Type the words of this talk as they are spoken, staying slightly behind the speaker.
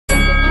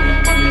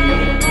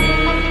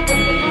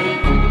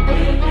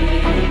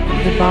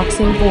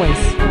Boxing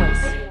Voice.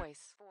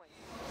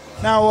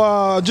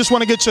 Now, just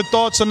want to get your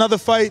thoughts. Another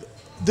fight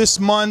this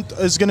month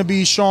is going to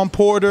be Sean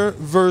Porter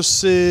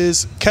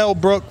versus Kell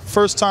Brook.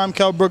 First time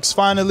Kell Brook's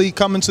finally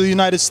coming to the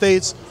United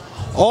States.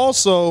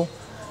 Also,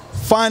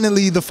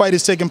 finally the fight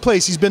is taking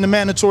place. He's been the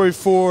mandatory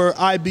for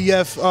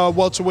IBF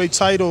welterweight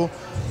title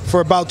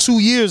for about 2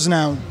 years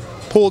now.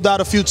 Pulled out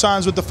a few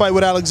times with the fight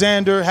with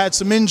Alexander, had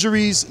some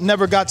injuries,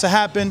 never got to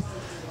happen.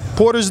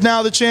 Porter's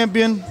now the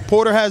champion.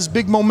 Porter has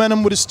big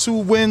momentum with his 2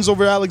 wins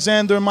over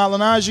Alexander and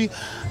Malignaggi.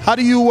 How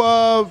do you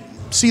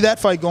see that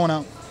fight going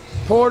out?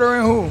 Porter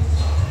and who?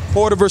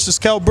 Porter versus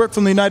Kell Brook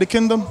from the United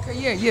Kingdom.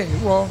 Okay, yeah.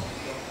 Well,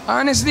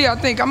 honestly, I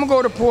think I'm gonna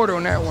go to Porter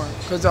on that one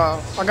because I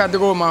got to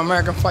go with my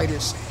American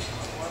fighters.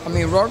 I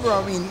mean,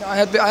 I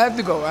have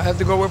to go. I have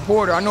to go with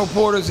Porter. I know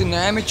Porter's in the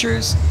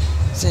amateurs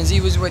since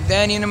he was with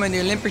Danny and them in the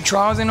Olympic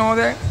trials and all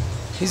that.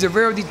 He's a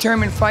very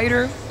determined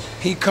fighter.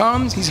 He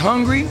comes. He's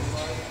hungry.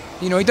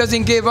 You know, he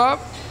doesn't give up.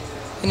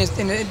 And it's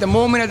at the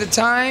moment of the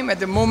time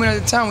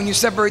when you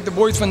separate the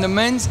boys from the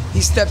men's,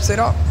 he steps it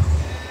up.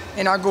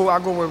 And I go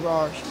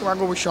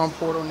with Sean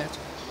Porter on that.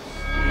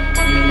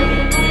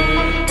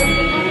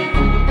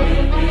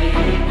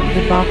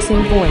 The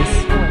Boxing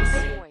Voice.